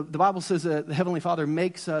 The Bible says that the Heavenly Father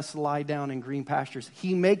makes us lie down in green pastures.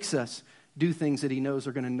 He makes us do things that He knows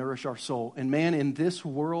are going to nourish our soul. And man, in this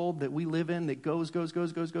world that we live in that goes,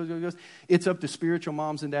 it's up to spiritual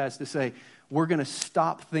moms and dads to say, we're going to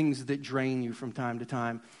stop things that drain you from time to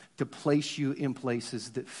time to place you in places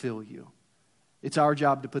that fill you. It's our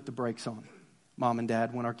job to put the brakes on. Mom and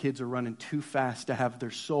dad, when our kids are running too fast to have their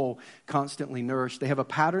soul constantly nourished. They have a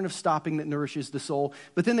pattern of stopping that nourishes the soul,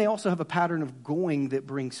 but then they also have a pattern of going that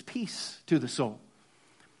brings peace to the soul.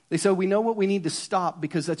 They say, we know what we need to stop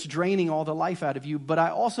because that's draining all the life out of you, but I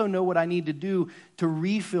also know what I need to do to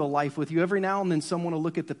refill life with you. Every now and then someone will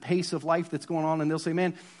look at the pace of life that's going on and they'll say,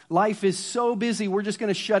 man, life is so busy, we're just going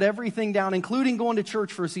to shut everything down, including going to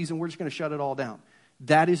church for a season. We're just going to shut it all down.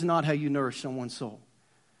 That is not how you nourish someone's soul.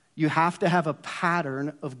 You have to have a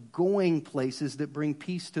pattern of going places that bring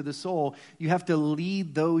peace to the soul. You have to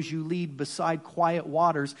lead those you lead beside quiet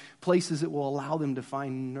waters, places that will allow them to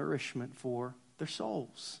find nourishment for their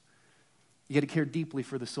souls. You got to care deeply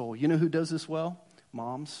for the soul. You know who does this well?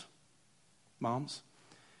 Moms. Moms.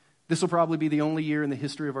 This will probably be the only year in the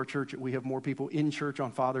history of our church that we have more people in church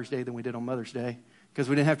on Father's Day than we did on Mother's Day, because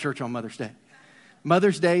we didn't have church on Mother's Day.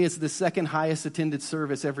 Mother's Day is the second highest attended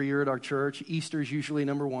service every year at our church. Easter is usually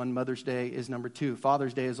number 1. Mother's Day is number 2.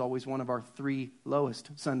 Father's Day is always one of our 3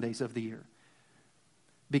 lowest Sundays of the year.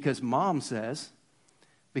 Because mom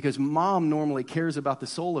normally cares about the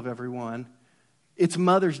soul of everyone, it's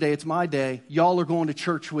Mother's Day, it's my day, y'all are going to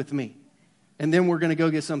church with me. And then we're going to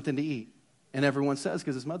go get something to eat. And everyone says,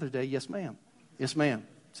 because it's Mother's Day, yes ma'am. Yes ma'am.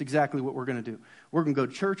 It's exactly what we're going to do. We're going to go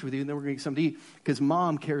to church with you, and then we're going to get something to eat. Because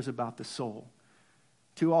mom cares about the soul.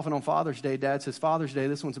 Too often on Father's Day, Dad says, Father's Day,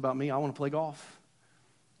 this one's about me. I want to play golf.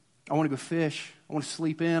 I want to go fish. I want to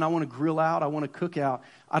sleep in. I want to grill out. I want to cook out.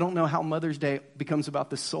 I don't know how Mother's Day becomes about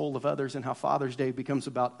the soul of others and how Father's Day becomes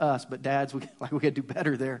about us. But dads, we got to do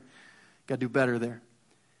better there. Got to do better there.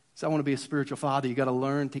 So I want to be a spiritual father. You got to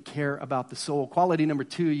learn to care about the soul. Quality number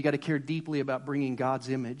 2, you got to care deeply about bringing God's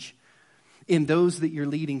image in those that you're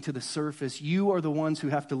leading to the surface. You are the ones who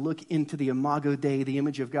have to look into the imago Dei, the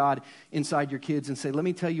image of God inside your kids, and say, let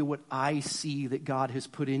me tell you what I see that God has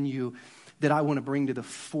put in you that I want to bring to the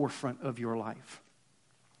forefront of your life.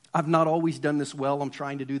 I've not always done this well. I'm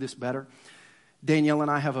trying to do this better. Danielle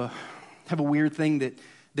and I have a weird thing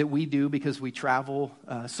that we do because we travel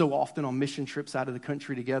so often on mission trips out of the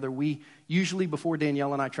country together. We usually, before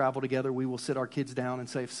Danielle and I travel together, we will sit our kids down and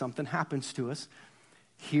say, if something happens to us,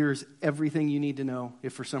 here's everything you need to know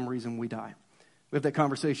if for some reason we die. We have that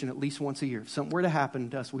conversation at least once a year. If something were to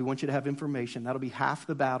happen to us, we want you to have information. That'll be half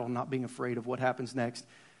the battle, not being afraid of what happens next.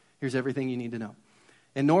 Here's everything you need to know.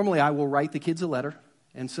 And normally I will write the kids a letter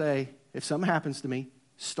and say, if something happens to me,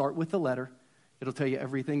 start with the letter. It'll tell you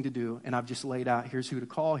everything to do. And I've just laid out, here's who to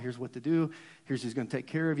call, here's what to do, here's who's going to take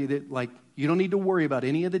care of you. You don't need to worry about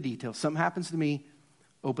any of the details. Something happens to me,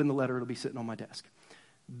 open the letter, it'll be sitting on my desk.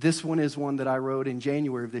 This one is one that I wrote in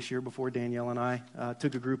January of this year before Danielle and I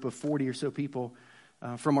took a group of 40 or so people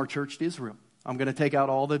from our church to Israel. I'm going to take out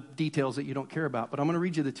all the details that you don't care about, but I'm going to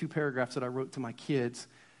read you the 2 paragraphs that I wrote to my kids,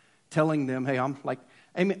 telling them, hey,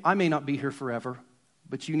 I may not be here forever,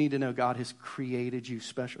 but you need to know God has created you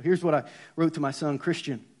special. Here's what I wrote to my son,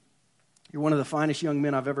 Christian. You're one of the finest young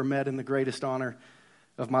men I've ever met, and the greatest honor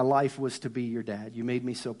of my life was to be your dad. You made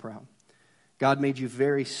me so proud. God made you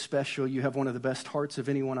very special. You have one of the best hearts of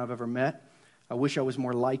anyone I've ever met. I wish I was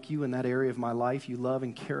more like you in that area of my life. You love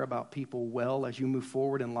and care about people well. As you move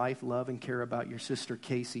forward in life, love and care about your sister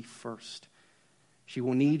Casey first. She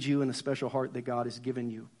will need you in the special heart that God has given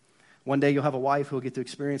you. One day you'll have a wife who will get to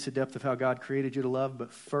experience the depth of how God created you to love,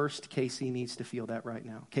 but first, Casey needs to feel that right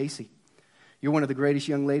now. Casey, you're one of the greatest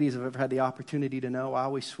young ladies I've ever had the opportunity to know. I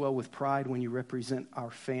always swell with pride when you represent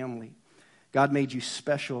our family. God made you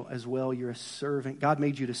special as well. You're a servant. God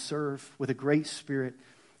made you to serve with a great spirit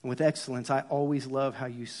and with excellence. I always love how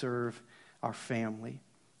you serve our family,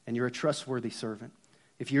 and you're a trustworthy servant.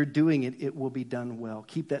 If you're doing it, it will be done well.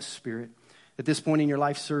 Keep that spirit. At this point in your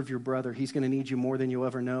life, serve your brother. He's going to need you more than you'll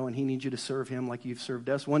ever know, and he needs you to serve him like you've served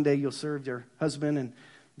us. One day you'll serve your husband and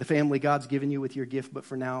the family God's given you with your gift, but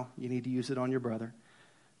for now, you need to use it on your brother.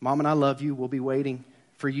 Mom and I love you. We'll be waiting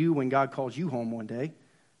for you when God calls you home one day.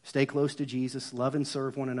 Stay close to Jesus. Love and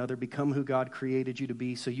serve one another. Become who God created you to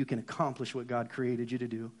be so you can accomplish what God created you to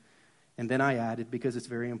do. And then I added, because it's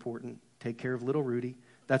very important, take care of little Rudy.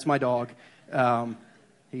 That's my dog.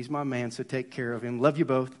 He's my man, so take care of him. Love you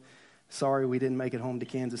both. Sorry we didn't make it home to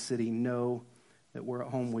Kansas City. Know that we're at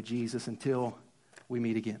home with Jesus until we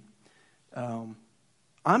meet again.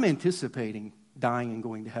 I'm anticipating dying and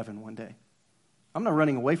going to heaven one day. I'm not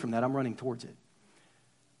running away from that. I'm running towards it.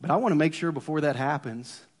 But I want to make sure before that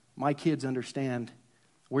happens, my kids understand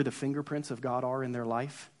where the fingerprints of God are in their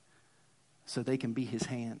life so they can be his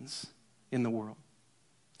hands in the world.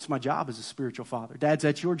 It's my job as a spiritual father. Dads,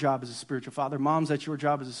 that's your job as a spiritual father. Moms, that's your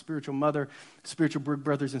job as a spiritual mother. Spiritual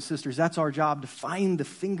brothers and sisters, that's our job, to find the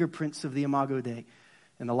fingerprints of the Imago Dei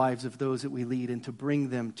in the lives of those that we lead and to bring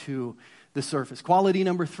them to the surface. Quality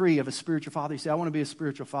number 3 of a spiritual father. You say, I want to be a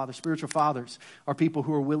spiritual father. Spiritual fathers are people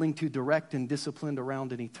who are willing to direct and discipline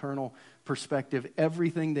around an eternal perspective.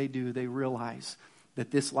 Everything they do, they realize that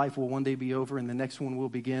this life will one day be over and the next one will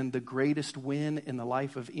begin. The greatest win in the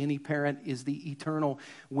life of any parent is the eternal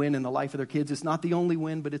win in the life of their kids. It's not the only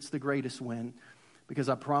win, but it's the greatest win, because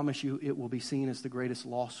I promise you it will be seen as the greatest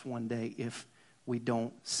loss one day if we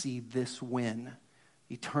don't see this win,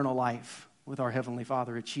 eternal life with our Heavenly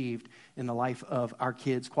Father, achieved in the life of our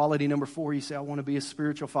kids. Quality number 4, you say, I want to be a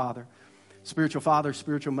spiritual father. Spiritual fathers,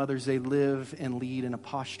 spiritual mothers, they live and lead in a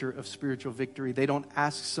posture of spiritual victory. They don't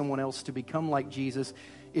ask someone else to become like Jesus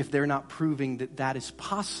if they're not proving that that is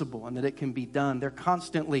possible and that it can be done. They're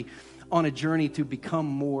constantly on a journey to become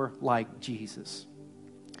more like Jesus.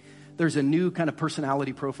 There's a new kind of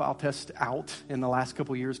personality profile test out in the last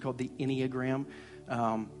couple of years called the Enneagram.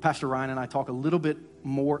 Pastor Ryan and I talk a little bit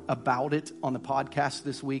more about it on the podcast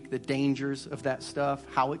this week, the dangers of that stuff,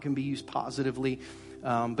 how it can be used positively.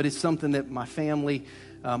 But it's something that my family,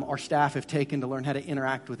 our staff have taken to learn how to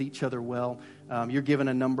interact with each other well. You're given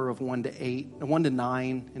a number of 1 to 8, 1 to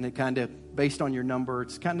 9, and it kind of, based on your number,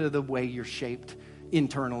 it's kind of the way you're shaped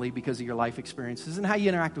internally because of your life experiences and how you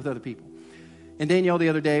interact with other people. And Danielle the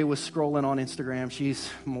other day was scrolling on Instagram. She's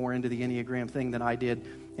more into the Enneagram thing than I did.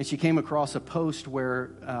 And she came across a post where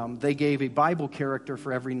they gave a Bible character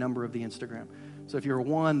for every number of the Instagram. So if you're a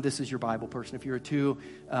 1, this is your Bible person. If you're a 2,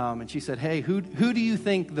 and she said, hey, who do you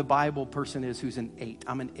think the Bible person is who's an 8?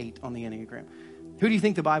 I'm an 8 on the Enneagram. Who do you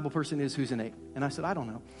think the Bible person is who's an 8? And I said, I don't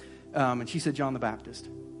know. And she said, John the Baptist.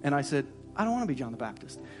 And I said, I don't want to be John the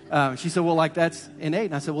Baptist. She said, well, like that's an 8.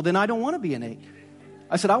 And I said, well, then I don't want to be an 8.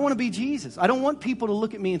 I said, I want to be Jesus. I don't want people to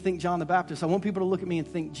look at me and think John the Baptist. I want people to look at me and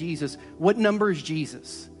think Jesus. What number is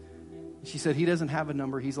Jesus? She said, he doesn't have a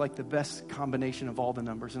number. He's like the best combination of all the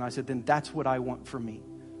numbers. And I said, then that's what I want for me.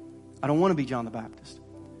 I don't want to be John the Baptist.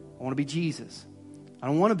 I want to be Jesus. I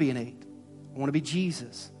don't want to be an 8. I want to be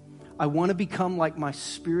Jesus. I want to become like my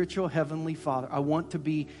spiritual heavenly Father. I want to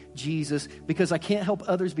be Jesus because I can't help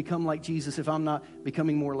others become like Jesus if I'm not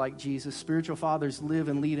becoming more like Jesus. Spiritual fathers live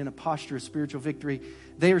and lead in a posture of spiritual victory.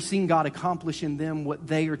 They are seeing God accomplish in them what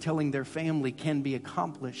they are telling their family can be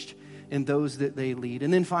accomplished in those that they lead.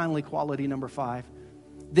 And then finally, quality number 5.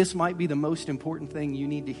 This might be the most important thing you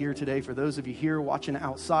need to hear today. For those of you here watching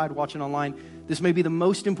outside, watching online, this may be the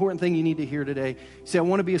most important thing you need to hear today. You say, I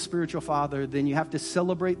want to be a spiritual father. Then you have to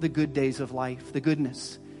celebrate the good days of life, the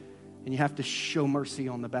goodness. And you have to show mercy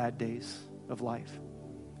on the bad days of life.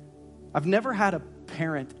 I've never had a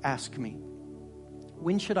parent ask me,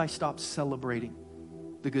 when should I stop celebrating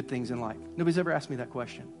the good things in life? Nobody's ever asked me that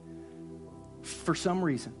question. For some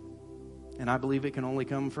reason, and I believe it can only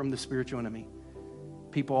come from the spiritual enemy,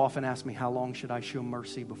 people often ask me, how long should I show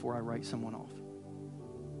mercy before I write someone off?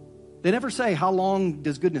 They never say, how long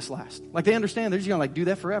does goodness last? Like they understand, they're just going to do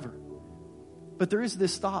that forever. But there is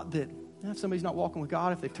this thought that if somebody's not walking with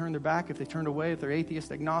God, if they've turned their back, if they've turned away, if they're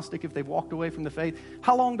atheist, agnostic, if they've walked away from the faith,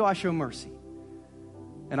 how long do I show mercy?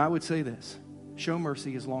 And I would say this, show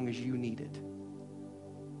mercy as long as you need it.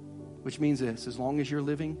 Which means this, as long as you're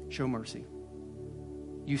living, show mercy.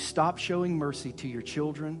 You stop showing mercy to your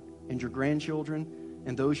children and your grandchildren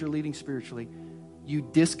and those you're leading spiritually, you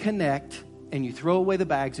disconnect and you throw away the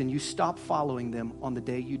bags and you stop following them on the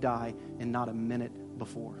day you die and not a minute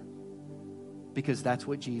before. Because that's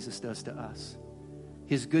what Jesus does to us.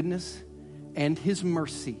 His goodness and His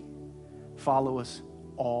mercy follow us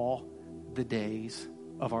all the days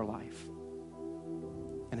of our life.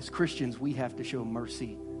 And as Christians, we have to show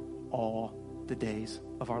mercy all the days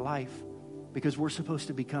of our life because we're supposed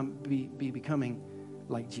to be becoming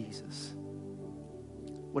like Jesus.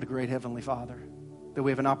 What a great Heavenly Father that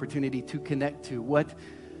we have an opportunity to connect to. What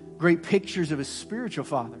great pictures of a spiritual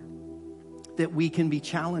Father that we can be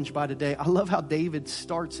challenged by today. I love how David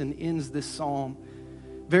starts and ends this psalm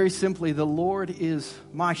very simply. The Lord is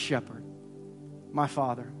my shepherd, my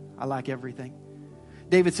Father. I lack everything.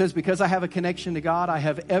 David says, because I have a connection to God, I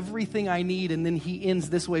have everything I need. And then he ends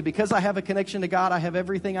this way. Because I have a connection to God, I have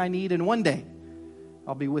everything I need. And one day,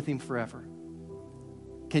 I'll be with Him forever.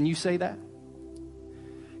 Can you say that?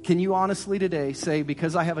 Can you honestly today say,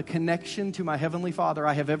 because I have a connection to my Heavenly Father,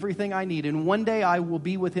 I have everything I need, and one day I will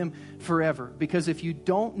be with Him forever? Because if you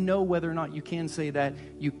don't know whether or not you can say that,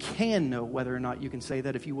 you can know whether or not you can say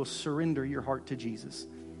that if you will surrender your heart to Jesus.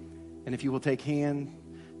 And if you will take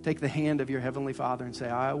the hand of your Heavenly Father and say,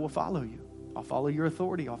 I will follow you. I'll follow your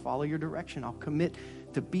authority. I'll follow your direction. I'll commit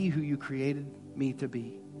to be who you created me to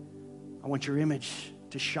be. I want your image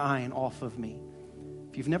to shine off of me.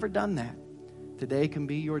 If you've never done that, today can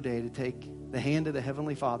be your day to take the hand of the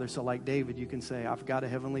Heavenly Father. So like David, you can say, I've got a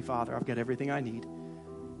Heavenly Father. I've got everything I need.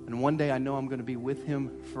 And one day I know I'm going to be with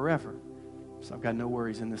Him forever. So I've got no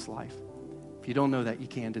worries in this life. If you don't know that, you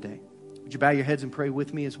can today. Would you bow your heads and pray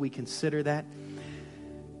with me as we consider that?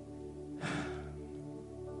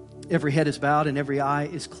 Every head is bowed and every eye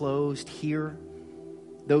is closed here.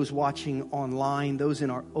 Those watching online, those in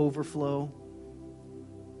our overflow.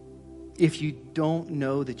 If you don't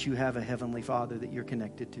know that you have a Heavenly Father that you're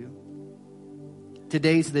connected to,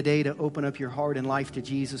 today's the day to open up your heart and life to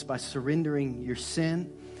Jesus by surrendering your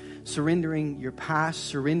sin, surrendering your past,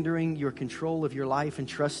 surrendering your control of your life, and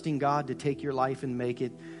trusting God to take your life and make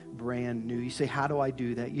it brand new. You say, how do I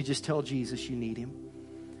do that? You just tell Jesus you need Him.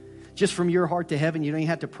 Just from your heart to heaven, you don't even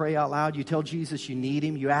have to pray out loud. You tell Jesus you need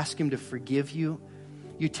Him. You ask Him to forgive you.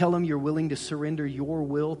 You tell Him you're willing to surrender your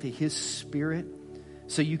will to His Spirit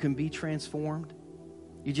so you can be transformed.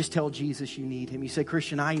 You just tell Jesus you need Him. You say,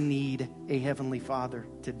 Christian, I need a Heavenly Father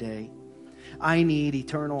today. I need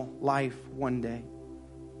eternal life one day.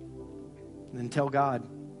 And then tell God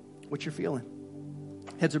what you're feeling.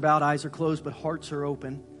 Heads are bowed, eyes are closed, but hearts are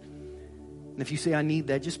open. And if you say, I need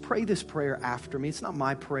that, just pray this prayer after me. It's not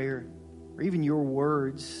my prayer or even your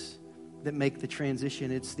words that make the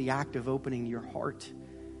transition. It's the act of opening your heart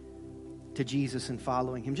to Jesus and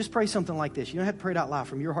following Him. Just pray something like this. You don't have to pray it out loud.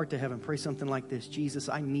 From your heart to heaven, pray something like this. Jesus,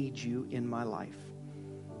 I need you in my life.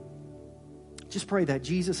 Just pray that.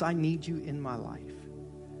 Jesus, I need you in my life.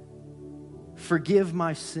 Forgive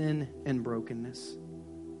my sin and brokenness.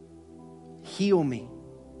 Heal me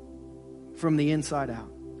from the inside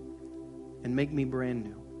out and make me brand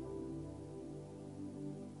new.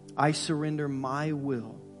 I surrender my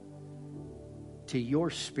will to your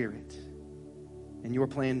Spirit and your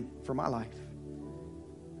plan for my life.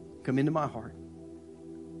 Come into my heart.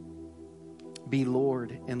 Be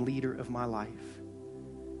Lord and leader of my life.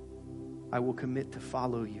 I will commit to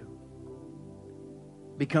follow you.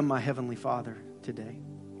 Become my Heavenly Father today.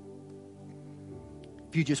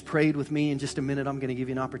 If you just prayed with me, in just a minute, I'm going to give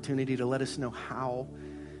you an opportunity to let us know how,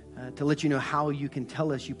 to let you know how you can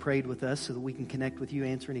tell us you prayed with us so that we can connect with you,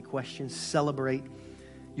 answer any questions, celebrate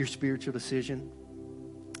your spiritual decision.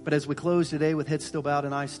 But as we close today with heads still bowed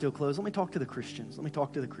and eyes still closed, let me talk to the Christians. Let me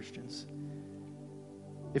talk to the Christians.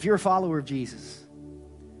 If you're a follower of Jesus,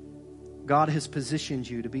 God has positioned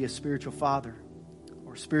you to be a spiritual father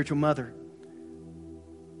or a spiritual mother,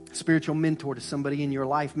 a spiritual mentor to somebody in your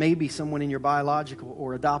life, maybe someone in your biological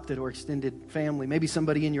or adopted or extended family, maybe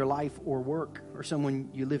somebody in your life or work or someone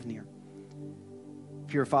you live near.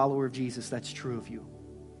 If you're a follower of Jesus, that's true of you.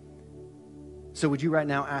 So would you right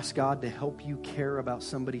now ask God to help you care about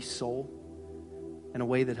somebody's soul in a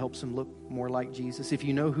way that helps them look more like Jesus? If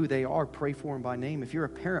you know who they are, pray for them by name. If you're a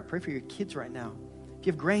parent, pray for your kids right now. If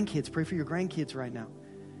you have grandkids, pray for your grandkids right now.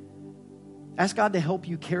 Ask God to help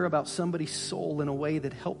you care about somebody's soul in a way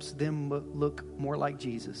that helps them look more like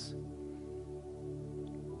Jesus.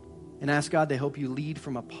 And ask God to help you lead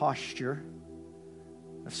from a posture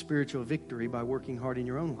of spiritual victory by working hard in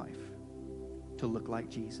your own life to look like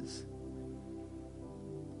Jesus.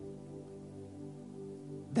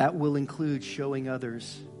 That will include showing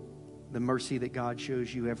others the mercy that God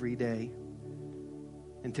shows you every day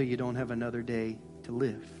until you don't have another day to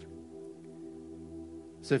live.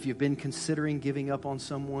 So if you've been considering giving up on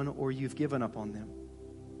someone or you've given up on them,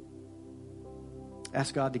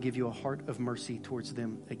 ask God to give you a heart of mercy towards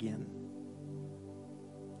them again.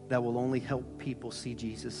 That will only help people see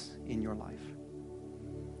Jesus in your life.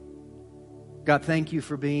 God, thank you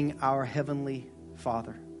for being our Heavenly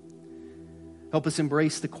Father. Help us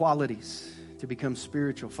embrace the qualities to become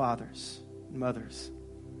spiritual fathers and mothers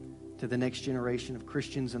to the next generation of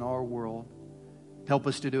Christians in our world. Help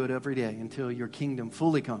us to do it every day until your kingdom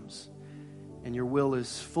fully comes and your will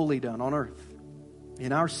is fully done on earth,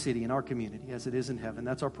 in our city, in our community, as it is in heaven.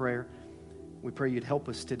 That's our prayer. We pray you'd help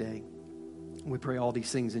us today. We pray all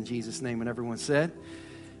these things in Jesus' name. And everyone said,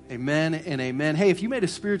 amen and amen. Hey, if you made a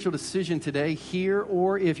spiritual decision today here,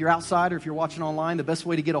 or if you're outside or if you're watching online, the best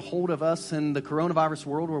way to get a hold of us in the coronavirus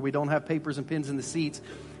world where we don't have papers and pens in the seats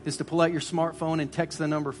is to pull out your smartphone and text the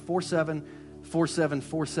number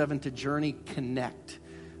 474747 to Journey Connect.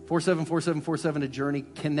 474747 to Journey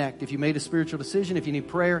Connect. If you made a spiritual decision, if you need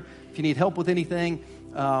prayer, if you need help with anything,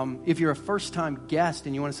 if you're a first-time guest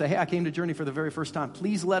and you want to say, hey, I came to Journey for the very first time,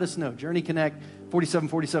 please let us know. Journey Connect,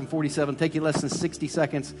 474747. Take you less than 60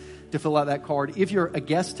 seconds to fill out that card. If you're a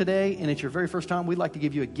guest today and it's your very first time, we'd like to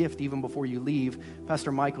give you a gift even before you leave.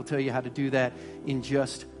 Pastor Mike will tell you how to do that in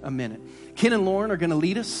just a minute. Ken and Lauren are going to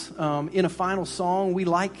lead us in a final song. We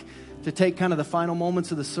like to take kind of the final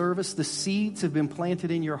moments of the service. The seeds have been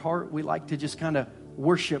planted in your heart. We like to just kind of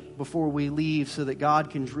worship before we leave so that God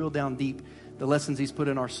can drill down deep the lessons he's put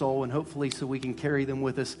in our soul, and hopefully so we can carry them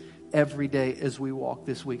with us every day as we walk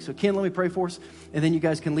this week. So Ken, let me pray for us, and then you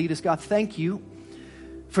guys can lead us. God, thank you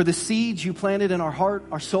for the seeds you planted in our heart,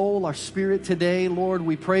 our soul, our spirit today. Lord,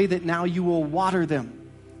 we pray that now you will water them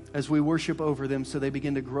as we worship over them so they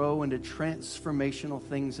begin to grow into transformational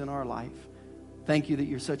things in our life. Thank you that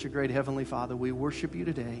you're such a great Heavenly Father. We worship you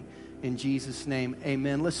today. In Jesus' name,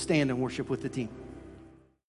 amen. Let's stand and worship with the team.